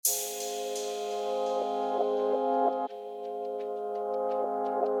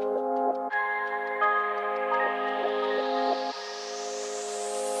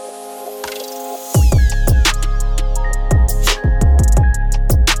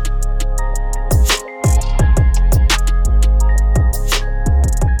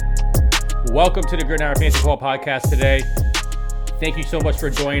Welcome to the Gridiron Fantasy Football Podcast today. Thank you so much for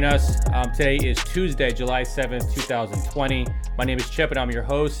joining us. Today is Tuesday, July 7th, 2020. My name is Chip and I'm your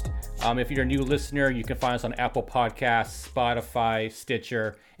host. If you're a new listener, you can find us on Apple Podcasts, Spotify,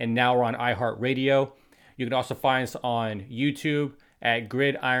 Stitcher, and now we're on iHeartRadio. You can also find us on YouTube at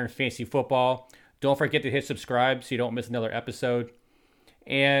Gridiron Fantasy Football. Don't forget to hit subscribe so you don't miss another episode.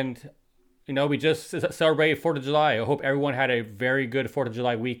 And, we just celebrated 4th of July. I hope everyone had a very good 4th of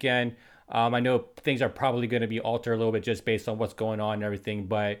July weekend. I know things are probably going to be altered a little bit just based on what's going on and everything.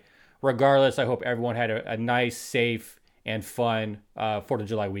 But regardless, I hope everyone had a nice, safe, and fun 4th of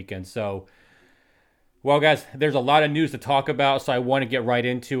July weekend. So, well, guys, there's a lot of news to talk about, so I want to get right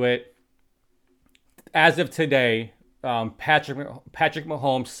into it. As of today, Patrick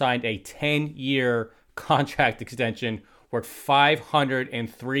Mahomes signed a 10-year contract extension worth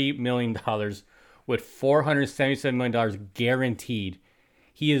 $503 million with $477 million guaranteed.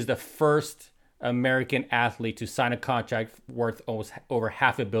 He is the first American athlete to sign a contract worth almost over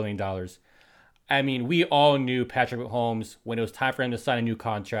 $500 million. I mean, we all knew Patrick Mahomes, when it was time for him to sign a new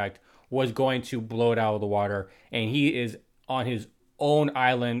contract, was going to blow it out of the water. And he is on his own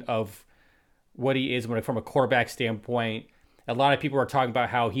island of what he is from a quarterback standpoint. A lot of people are talking about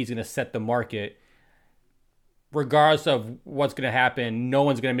how he's going to set the market. Regardless of what's going to happen, no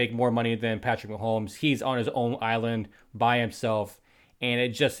one's going to make more money than Patrick Mahomes. He's on his own island by himself. And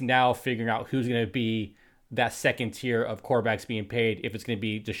it's just now figuring out who's going to be that second tier of quarterbacks being paid, if it's going to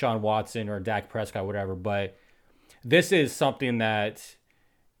be Deshaun Watson or Dak Prescott, whatever. But this is something that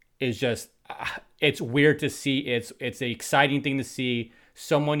is just, it's weird to see. It's an exciting thing to see.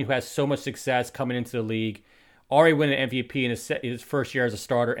 Someone who has so much success coming into the league, already winning an MVP in his first year as a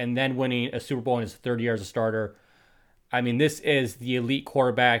starter, and then winning a Super Bowl in his third year as a starter. I mean, this is the elite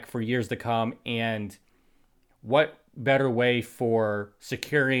quarterback for years to come. And what better way for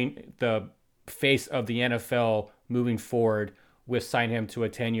securing the face of the NFL moving forward with signing him to a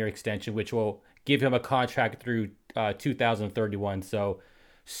 10-year extension, which will give him a contract through 2031. So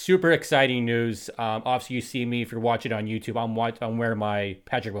super exciting news. Obviously, you see me if you're watching on YouTube. I'm wearing my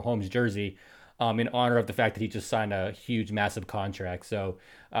Patrick Mahomes jersey in honor of the fact that he just signed a huge, massive contract. So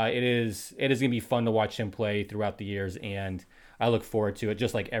it is going to be fun to watch him play throughout the years, and I look forward to it,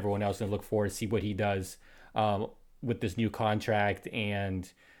 just like everyone else. And look forward to see what he does with this new contract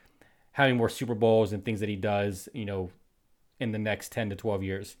and having more Super Bowls and things that he does, in the next 10 to 12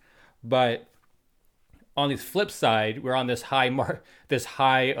 years. But on the flip side, we're on this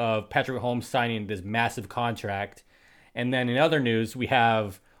high of Patrick Mahomes signing this massive contract. And then in other news, we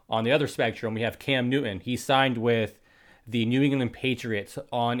have, on the other spectrum, we have Cam Newton. He signed with the New England Patriots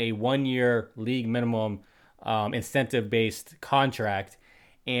on a 1-year league minimum incentive-based contract.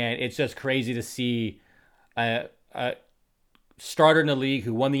 And it's just crazy to see a starter in the league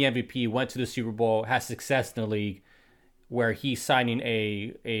who won the MVP, went to the Super Bowl, has success in the league, where he's signing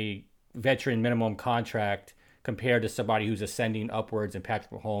a veteran minimum contract compared to somebody who's ascending upwards in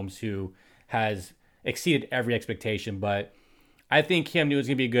Patrick Mahomes, who has exceeded every expectation. But I think Cam Newton's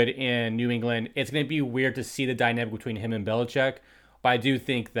going to be good in New England. It's going to be weird to see the dynamic between him and Belichick, but I do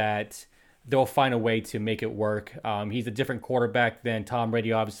think that they'll find a way to make it work. He's a different quarterback than Tom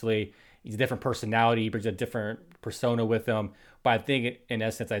Brady, obviously. He's a different personality. He brings a different persona with him. But I think, in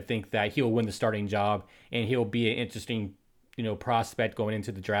essence, I think that he'll win the starting job, and he'll be an interesting, prospect going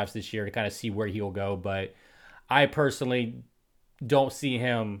into the drafts this year to kind of see where he'll go. But I personally don't see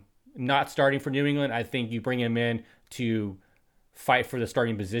him not starting for New England. I think you bring him in to fight for the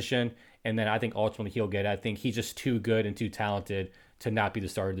starting position, and then I think ultimately he'll get it. I think he's just too good and too talented to not be the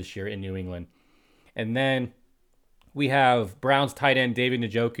starter this year in New England. And then we have Browns tight end David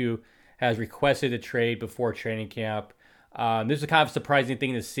Njoku has requested a trade before training camp. This is a kind of surprising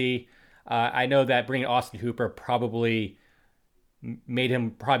thing to see. I know that bringing Austin Hooper probably made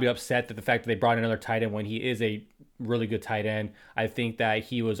him upset that the fact that they brought another tight end when he is a really good tight end. I think that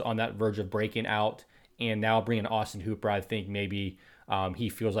he was on that verge of breaking out, and now bringing Austin Hooper, I think maybe he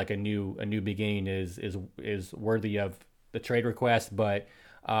feels like a new beginning is worthy of the trade request. But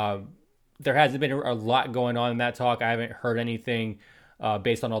there hasn't been a lot going on in that talk. I haven't heard anything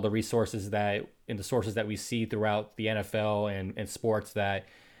based on all the sources that we see throughout the NFL and sports that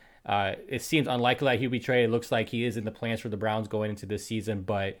it seems unlikely that he'll be traded. It looks like he is in the plans for the Browns going into this season,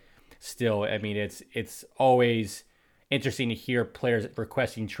 but still, I mean, it's always interesting to hear players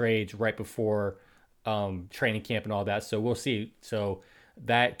requesting trades right before training camp and all that. So we'll see. So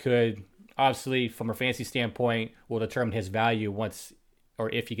that could, obviously, from a fantasy standpoint, will determine his value once or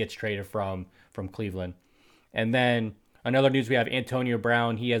if he gets traded from Cleveland. And then another news, we have Antonio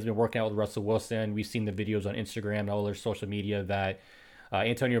Brown. He has been working out with Russell Wilson. We've seen the videos on Instagram and all their social media that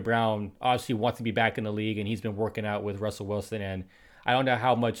Antonio Brown obviously wants to be back in the league, and he's been working out with Russell Wilson. And I don't know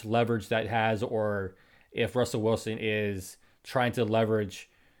how much leverage that has, or if Russell Wilson is trying to leverage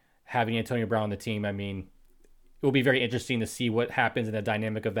having Antonio Brown on the team. I mean, it will be very interesting to see what happens in the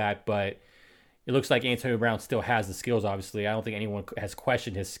dynamic of that, but it looks like Antonio Brown still has the skills, obviously. I don't think anyone has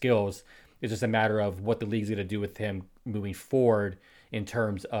questioned his skills. It's just a matter of what the league's going to do with him moving forward in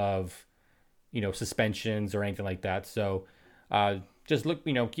terms of, suspensions or anything like that. So just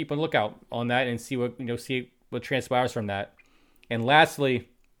keep a lookout on that and see what transpires from that. And lastly,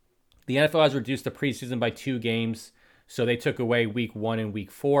 the NFL has reduced the preseason by 2 games. So they took away week 1 and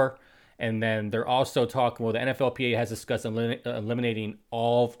week 4. And then they're also talking, the NFLPA has discussed eliminating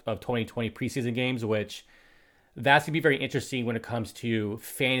all of 2020 preseason games, which that's going to be very interesting when it comes to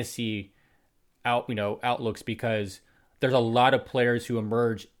fantasy outlooks, because there's a lot of players who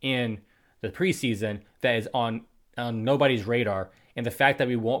emerge in the preseason that is on nobody's radar. And the fact that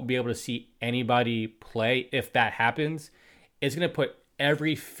we won't be able to see anybody play, if that happens, is going to put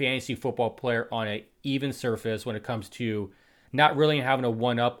every fantasy football player on an even surface when it comes to not really having a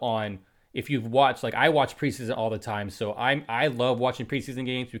one-up on. If you've watched, I watch preseason all the time, so I love watching preseason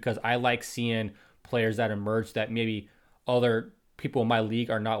games because I like seeing players that emerge that maybe other people in my league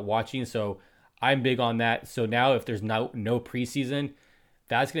are not watching. So I'm big on that. So now if there's no preseason,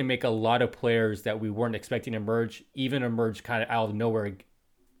 that's going to make a lot of players that we weren't expecting to emerge kind of out of nowhere,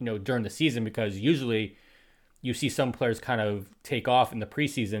 during the season, because usually you see some players kind of take off in the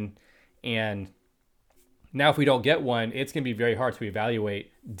preseason. And now if we don't get one, it's going to be very hard to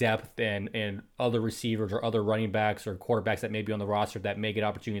evaluate depth and other receivers or other running backs or quarterbacks that may be on the roster that may get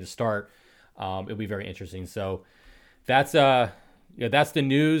opportunity to start. It'll be very interesting. So that's that's the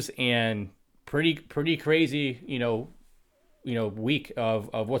news, and pretty crazy, week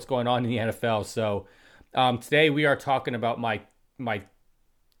of what's going on in the NFL. So today we are talking about my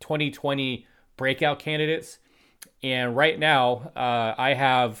 2020 breakout candidates. And right now,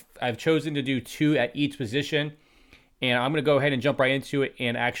 I've chosen to do 2 at each position, and I'm going to go ahead and jump right into it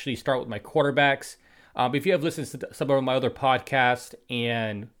and actually start with my quarterbacks. If you have listened to some of my other podcasts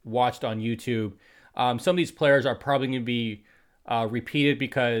and watched on YouTube, some of these players are probably going to be repeated,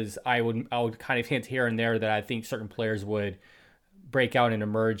 because I would kind of hint here and there that I think certain players would break out and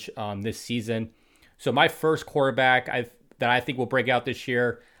emerge this season. So my first quarterback that I think will break out this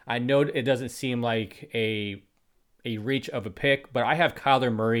year, I know it doesn't seem like a reach of a pick, but I have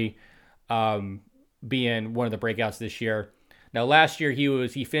Kyler Murray being one of the breakouts this year. Now, last year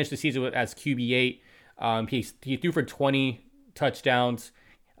he finished the season as QB8. He threw for 20 touchdowns.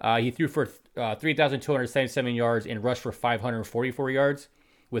 He threw for 3,277 yards and rushed for 544 yards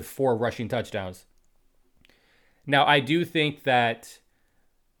with 4 rushing touchdowns. Now, I do think that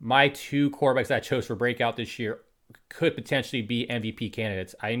my 2 quarterbacks that I chose for breakout this year could potentially be MVP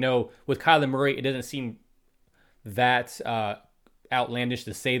candidates. I know with Kyler Murray, it doesn't seem that outlandish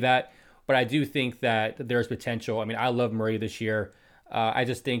to say that, but I do think that there's potential. I mean, I love Murray this year. I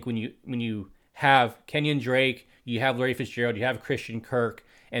just think when you have Kenyon Drake, you have Larry Fitzgerald, you have Christian Kirk,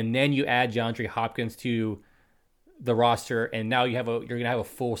 and then you add DeAndre Hopkins to the roster, and now you're gonna have a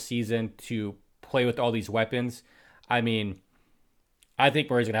full season to play with all these weapons. I mean, I think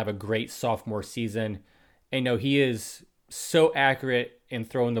Murray's gonna have a great sophomore season. And he is so accurate in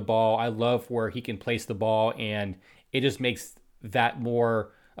throwing the ball. I love where he can place the ball, and it just makes that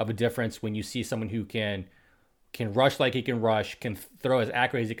more of a difference when you see someone who can rush like he can rush, can throw as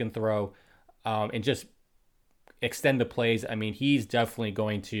accurate as he can throw, and just extend the plays. I mean, he's definitely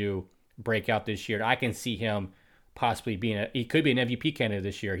going to break out this year. I can see him possibly he could be an MVP candidate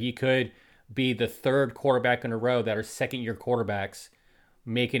this year. He could be the 3rd quarterback in a row that are second-year quarterbacks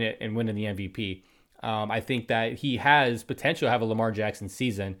making it and winning the MVP. I think that he has potential to have a Lamar Jackson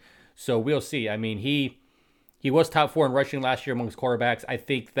season. So we'll see. I mean, he was top 4 in rushing last year amongst quarterbacks. I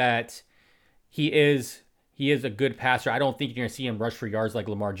think that he is a good passer. I don't think you're going to see him rush for yards like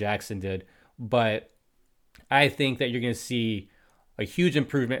Lamar Jackson did, but I think that you're going to see a huge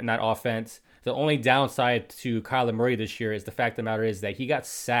improvement in that offense. The only downside to Kyler Murray this year is the fact of the matter is that he got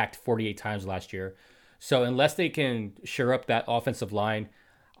sacked 48 times last year. So unless they can shore up that offensive line,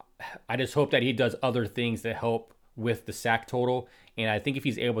 I just hope that he does other things that help with the sack total. And I think if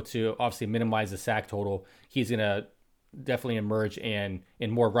he's able to obviously minimize the sack total, he's going to definitely emerge in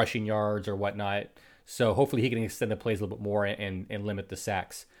more rushing yards or whatnot. So hopefully he can extend the plays a little bit more and limit the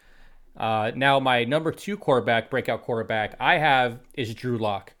sacks. Now my number 2 breakout quarterback I have is Drew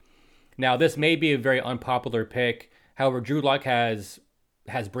Lock. Now this may be a very unpopular pick. However, Drew Lock has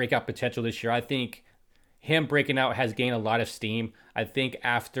breakout potential this year. I think him breaking out has gained a lot of steam. I think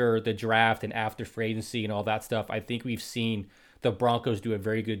after the draft and after free agency and all that stuff, I think we've seen the Broncos do a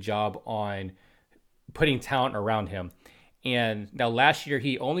very good job on putting talent around him. And now last year,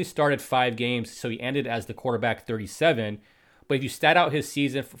 he only started 5 games, so he ended as the quarterback 37. But if you stat out his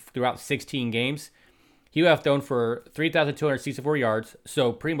season throughout 16 games, he would have thrown for 3,264 yards,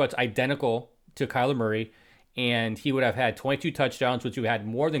 so pretty much identical to Kyler Murray. And he would have had 22 touchdowns, which he had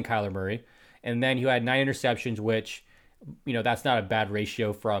more than Kyler Murray. And then he had 9 interceptions, which, that's not a bad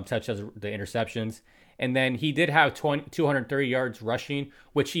ratio from touchdowns to the interceptions. And then he did have 230 yards rushing,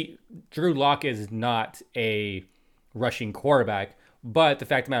 which Drew Lock is not a rushing quarterback. But the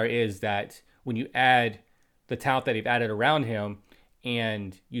fact of the matter is that when you add the talent that they've added around him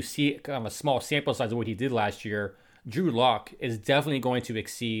and you see kind of a small sample size of what he did last year, Drew Lock is definitely going to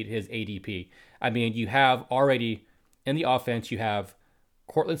exceed his ADP. I mean, you have already in the offense, you have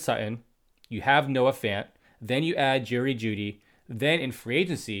Cortland Sutton, you have Noah Fant, then you add Jerry Jeudy, then in free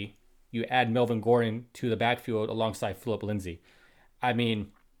agency, you add Melvin Gordon to the backfield alongside Phillip Lindsay. I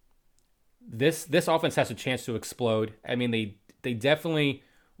mean, this offense has a chance to explode. I mean, they definitely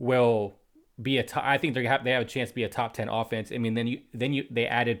will be I think they have a chance to be a top 10 offense. I mean, they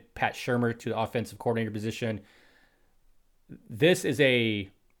added Pat Shurmur to the offensive coordinator position. This is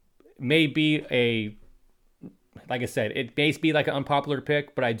like I said, it may be like an unpopular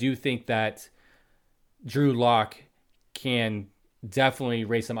pick, but I do think that Drew Lock can definitely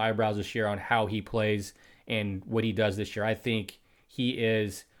raise some eyebrows this year on how he plays and what he does this year. I think he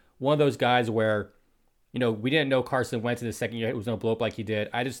is one of those guys where, we didn't know Carson Wentz in the second year it was going to blow up like he did.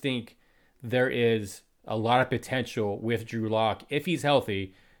 I just think there is a lot of potential with Drew Lock, if he's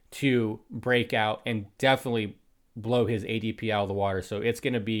healthy, to break out and definitely blow his ADP out of the water. So it's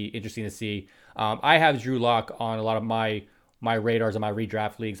going to be interesting to see. I have Drew Lock on a lot of my radars and my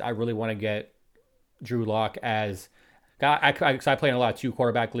redraft leagues. I really want to get Drew Lock as I play in a lot of 2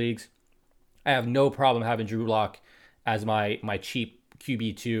 quarterback leagues. I have no problem having Drew Lock as my cheap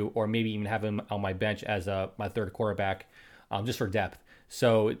QB2, or maybe even have him on my bench as my 3rd quarterback, just for depth.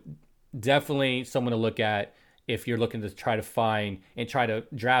 So definitely someone to look at if you're looking to try to find and try to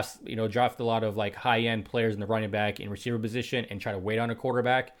draft a lot of like high-end players in the running back and receiver position and try to wait on a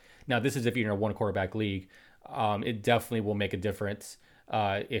quarterback. Now, this is if you're in a 1 quarterback league. It definitely will make a difference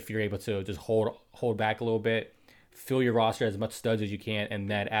if you're able to just hold back a little bit, fill your roster as much studs as you can, and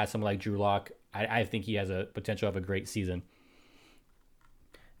then add someone like Drew Lock. I think he has a potential of a great season.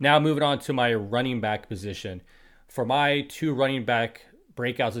 Now moving on to my running back position. For my 2 running back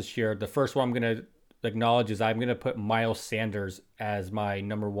breakouts this year, the first one I'm going to acknowledge is I'm going to put Miles Sanders as my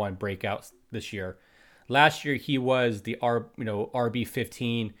number 1 breakout this year. Last year he was the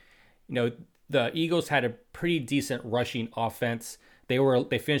RB15. The Eagles had a pretty decent rushing offense. They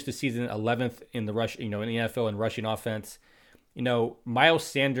finished the season 11th in the rush, in the NFL in rushing offense. Miles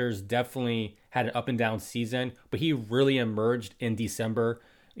Sanders definitely had an up and down season, but he really emerged in December.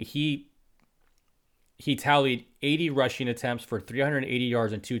 He tallied 80 rushing attempts for 380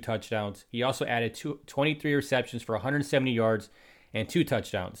 yards and 2 touchdowns. He also added 23 receptions for 170 yards and 2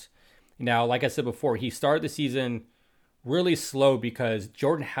 touchdowns. Now, like I said before, he started the season really slow because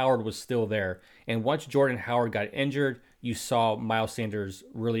Jordan Howard was still there. And once Jordan Howard got injured, you saw Miles Sanders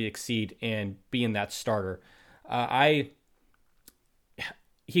really exceed and being that starter.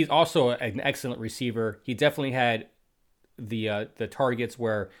 He's also an excellent receiver. He definitely had the targets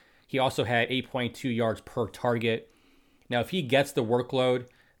where he also had 8.2 yards per target. Now, if he gets the workload,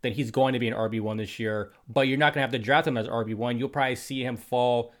 then he's going to be an RB1 this year. But you're not going to have to draft him as RB1. You'll probably see him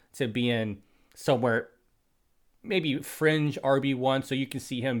fall to being somewhere maybe fringe RB1. So you can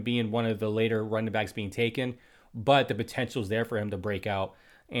see him being one of the later running backs being taken. But the potential is there for him to break out.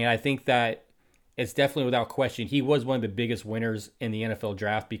 And I think that it's definitely without question, he was one of the biggest winners in the NFL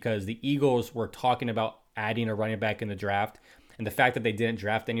draft because the Eagles were talking about adding a running back in the draft. And the fact that they didn't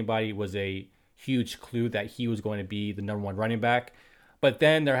draft anybody was a huge clue that he was going to be the number 1 running back. But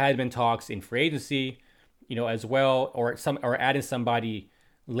then there had been talks in free agency, as well, or adding somebody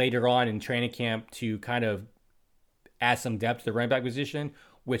later on in training camp to kind of add some depth to the running back position,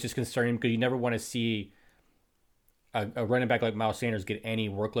 which is concerning because you never want to see a running back like Miles Sanders get any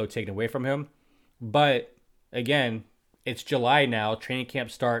workload taken away from him. But again, it's July now. Training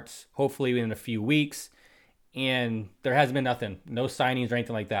camp starts hopefully in a few weeks. And there hasn't been nothing, no signings or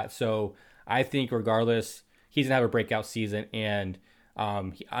anything like that. So I think regardless, he's going to have a breakout season. And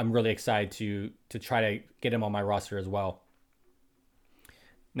I'm really excited to try to get him on my roster as well.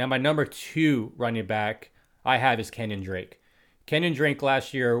 Now, my number 2 running back I have is Kenyon Drake. Kenyon Drake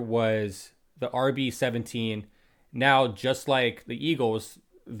last year was the RB17. Now, just like the Eagles,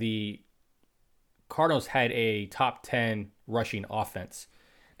 the Cardinals had a top 10 rushing offense.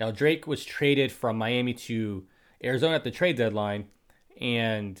 Now, Drake was traded from Miami to Arizona at the trade deadline.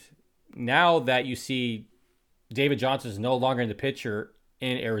 And now that you see David Johnson is no longer in the picture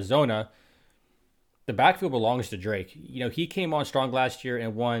in Arizona, the backfield belongs to Drake. He came on strong last year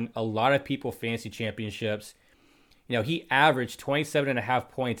and won a lot of people fantasy championships. He averaged 27.5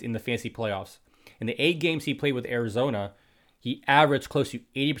 points in the fantasy playoffs. In the 8 games he played with Arizona, he averaged close to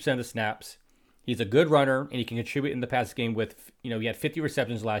 80% of the snaps. He's a good runner, and he can contribute in the pass game with, he had 50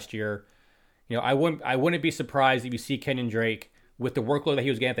 receptions last year. I wouldn't be surprised if you see Kenyon Drake with the workload that he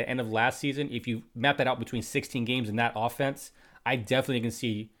was getting at the end of last season. If you map that out between 16 games in that offense, I definitely can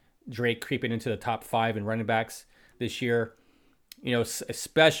see Drake creeping into the top 5 in running backs this year.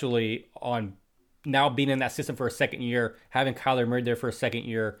 Especially on now being in that system for a second year, having Kyler Murray there for a second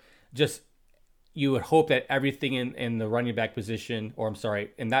year. Just you would hope that everything in the running back position,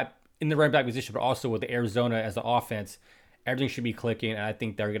 in the running back position, but also with the Arizona as the offense, everything should be clicking, and I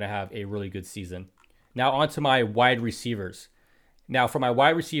think they're going to have a really good season. Now on to my wide receivers. Now for my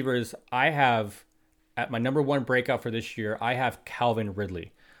wide receivers, I have, at my number 1 breakout for this year, I have Calvin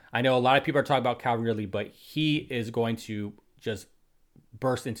Ridley. I know a lot of people are talking about Calvin Ridley, but he is going to just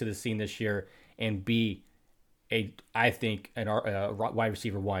burst into the scene this year and be a wide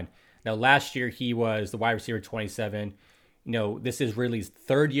receiver 1. Now last year he was the wide receiver 27. This is Ridley's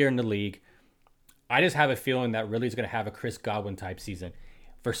 3rd year in the league. I just have a feeling that Ridley's going to have a Chris Godwin type season.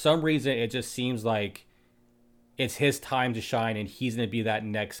 For some reason, it just seems like it's his time to shine, and he's going to be that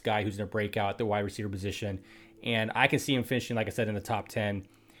next guy who's going to break out at the wide receiver position. And I can see him finishing, like I said, in the top 10.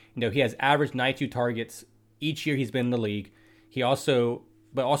 He has averaged 92 targets each year he's been in the league.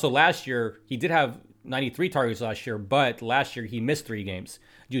 But also last year, he did have 93 targets last year, but last year he missed 3 games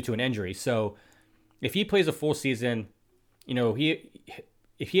due to an injury. So if he plays a full season,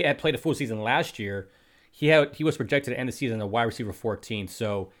 if he had played a full season last year, he was projected to end the season a wide receiver 14.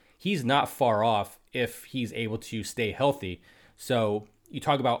 So he's not far off if he's able to stay healthy. So you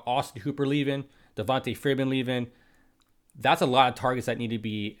talk about Austin Hooper leaving, Devontae Freeman leaving. That's a lot of targets that need to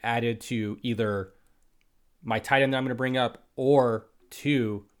be added to either my tight end that I'm going to bring up or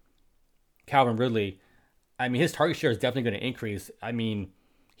to Calvin Ridley. His target share is definitely going to increase.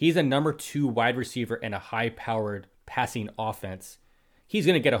 He's a number 2 wide receiver in a high-powered passing offense. He's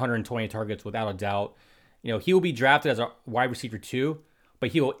going to get 120 targets without a doubt. He will be drafted as a wide receiver 2,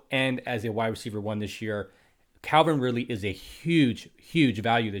 but he will end as a wide receiver 1 this year. Calvin Ridley is a huge, huge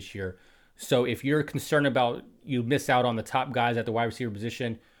value this year. So if you're concerned about you miss out on the top guys at the wide receiver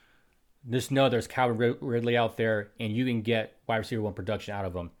position, just know there's Calvin Ridley out there, and you can get wide receiver 1 production out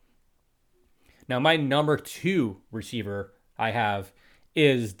of him. Now, my number 2 receiver I have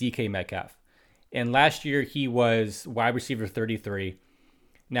is DK Metcalf. And last year, he was wide receiver 33.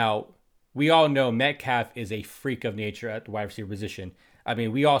 Now, we all know Metcalf is a freak of nature at the wide receiver position.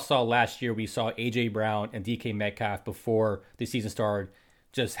 We all saw last year, we saw A.J. Brown and DK Metcalf before the season started,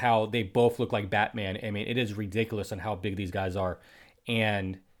 just how they both look like Batman. It is ridiculous on how big these guys are.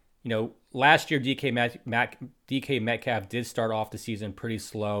 And, last year, DK Metcalf did start off the season pretty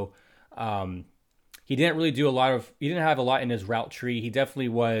slow. He didn't really he didn't have a lot in his route tree. He definitely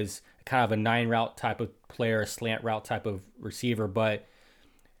was kind of a 9 route type of player, a slant route type of receiver. But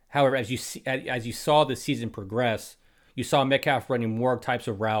however, as you saw the season progress, you saw Metcalf running more types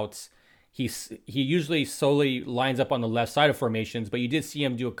of routes. He usually solely lines up on the left side of formations, but you did see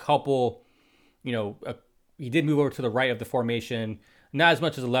him do a couple, he did move over to the right of the formation, not as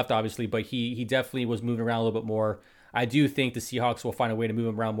much as the left, obviously, but he definitely was moving around a little bit more. I do think the Seahawks will find a way to move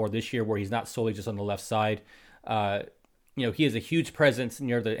him around more this year where he's not solely just on the left side. He has a huge presence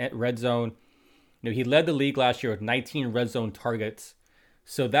near the red zone. He led the league last year with 19 red zone targets.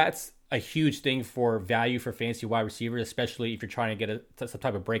 So that's a huge thing for value for fantasy wide receivers, especially if you're trying to get some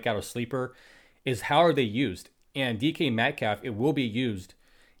type of breakout or sleeper, is how are they used? And DK Metcalf, it will be used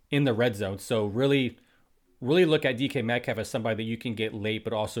in the red zone. So really look at DK Metcalf as somebody that you can get late,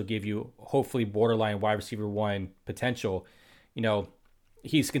 but also give you hopefully borderline wide receiver 1 potential.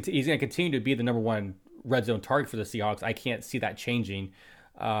 He's going to continue to be the number 1 red zone target for the Seahawks. I can't see that changing.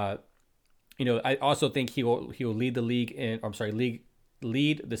 I also think he will lead the league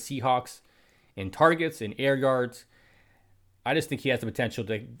lead the Seahawks in targets and air yards. I just think he has the potential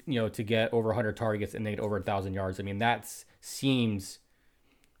to get over 100 targets and then get over 1,000 yards. That seems,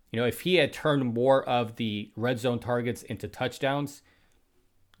 if he had turned more of the red zone targets into touchdowns,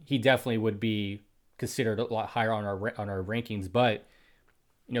 he definitely would be considered a lot higher on our rankings. But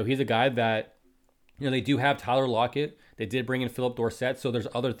he's a guy that they do have Tyler Lockett. They did bring in Philip Dorsett, so there's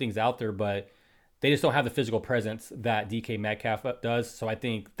other things out there, but they just don't have the physical presence that DK Metcalf does. So I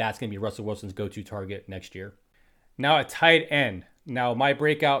think that's going to be Russell Wilson's go-to target next year. Now at tight end. Now my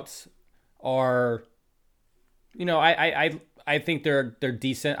breakouts are I think they're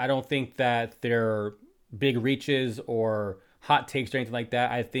decent. I don't think that they're big reaches or hot takes or anything like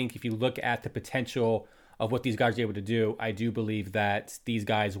that. I think if you look at the potential of what these guys are able to do, I do believe that these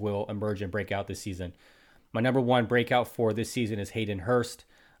guys will emerge and break out this season. My number one breakout for this season is Hayden Hurst.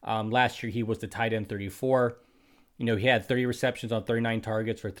 Last year, he was the tight end 34. He had 30 receptions on 39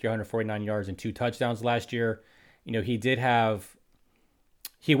 targets for 349 yards and 2 touchdowns last year. He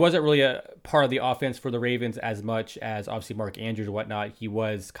wasn't really a part of the offense for the Ravens as much as obviously Mark Andrews and whatnot. He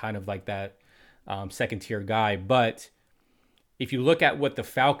was kind of like that second tier guy. But if you look at what the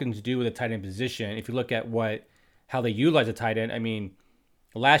Falcons do with the tight end position, if you look at how they utilize a tight end, I mean,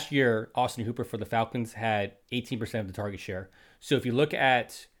 last year, Austin Hooper for the Falcons had 18% of the target share. So if you look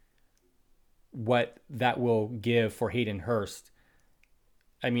at what that will give for Hayden Hurst,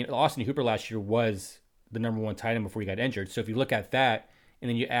 I mean, Austin Hooper last year was the number one tight end before he got injured. So if you look at that, and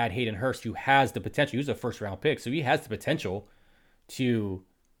then you add Hayden Hurst, who has the potential, he was a first-round pick, so he has the potential to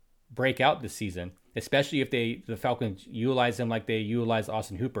break out this season, especially if the Falcons utilize him like they utilize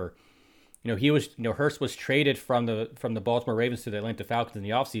Austin Hooper. Hurst was traded from the Baltimore Ravens to the Atlanta Falcons in the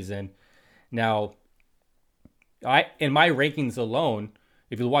offseason. Now, in my rankings alone,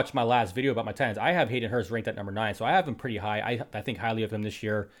 if you watch my last video about my tight ends, I have Hayden Hurst ranked at number 9, so I have him pretty high. I think highly of him this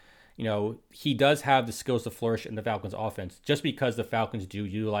year. He does have the skills to flourish in the Falcons offense just because the Falcons do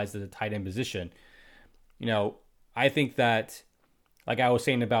utilize the tight end position. I think that, like I was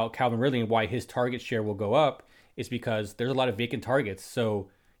saying about Calvin Ridley and why his target share will go up is because there's a lot of vacant targets. So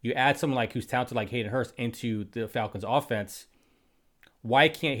you add someone like who's talented like Hayden Hurst into the Falcons offense. Why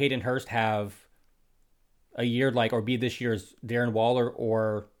can't Hayden Hurst have a year or be this year's Darren Waller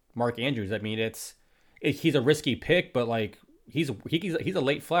or Mark Andrews? I mean, he's a risky pick, but he's a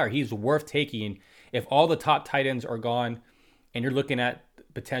late flyer. He's worth taking. If all the top tight ends are gone and you're looking at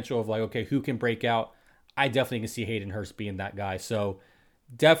potential of okay, who can break out, I definitely can see Hayden Hurst being that guy. So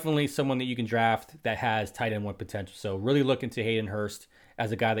definitely someone that you can draft that has tight end 1 potential. So really look into Hayden Hurst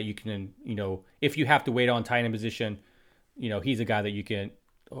as a guy that you can, if you have to wait on tight end position, he's a guy that you can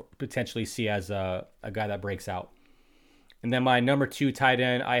potentially see as a guy that breaks out. And then my number 2 tight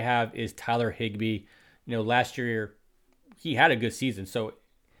end I have is Tyler Higbee. Last year, he had a good season. So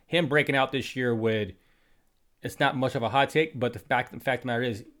him breaking out this year it's not much of a hot take, but the fact of the matter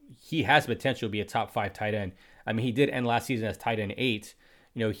is he has potential to be a top 5 tight end. I mean, he did end last season as tight end 8.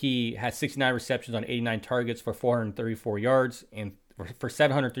 He had 69 receptions on 89 targets for 434 yards and for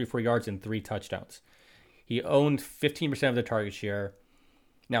 734 yards and 3 touchdowns. He owned 15% of the target share.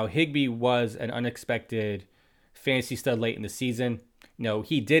 Now, Higbee was an unexpected fantasy stud late in the season.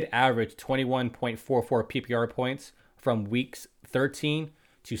 He did average 21.44 PPR points from weeks 13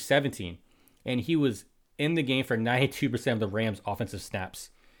 to 17. And he was in the game for 92% of the Rams' offensive snaps.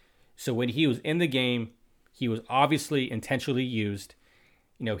 So when he was in the game, he was obviously intentionally used.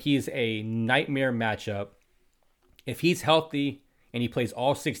 He's a nightmare matchup. If he's healthy and he plays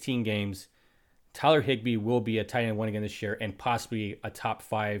all 16 games, Tyler Higbee will be a tight end 1 again this year and possibly a top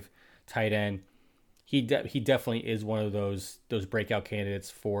 5 tight end. He definitely is one of those breakout candidates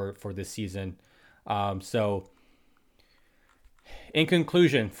for this season. So in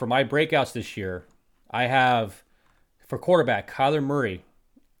conclusion, for my breakouts this year, I have for quarterback Kyler Murray.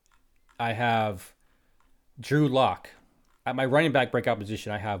 I have Drew Lock. At my running back breakout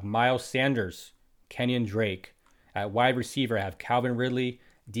position, I have Miles Sanders, Kenyon Drake. At wide receiver, I have Calvin Ridley,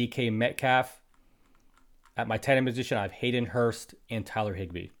 DK Metcalf. At my tight end position, I have Hayden Hurst and Tyler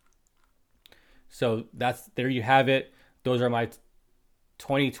Higbee. So there you have it. Those are my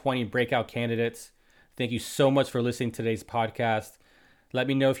 2020 breakout candidates. Thank you so much for listening to today's podcast. Let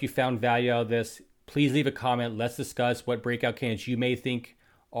me know if you found value out of this. Please leave a comment. Let's discuss what breakout candidates you may think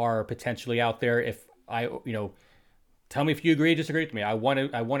are potentially out there. Tell me if you agree or disagree with me. I want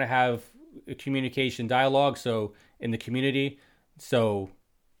to have a communication dialogue. So in the community. So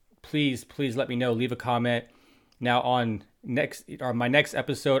please let me know. Leave a comment. Now on my next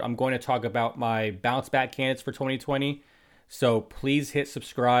episode, I'm going to talk about my bounce back candidates for 2020. So please hit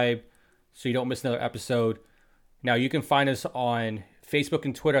subscribe so you don't miss another episode. Now you can find us on Facebook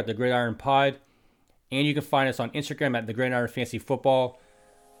and Twitter at The Gridiron Pod. And you can find us on Instagram at The Gridiron Fantasy Football.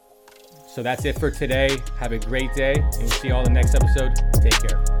 So that's it for today. Have a great day, and we'll see you all in the next episode. Take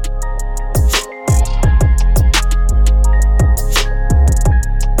care.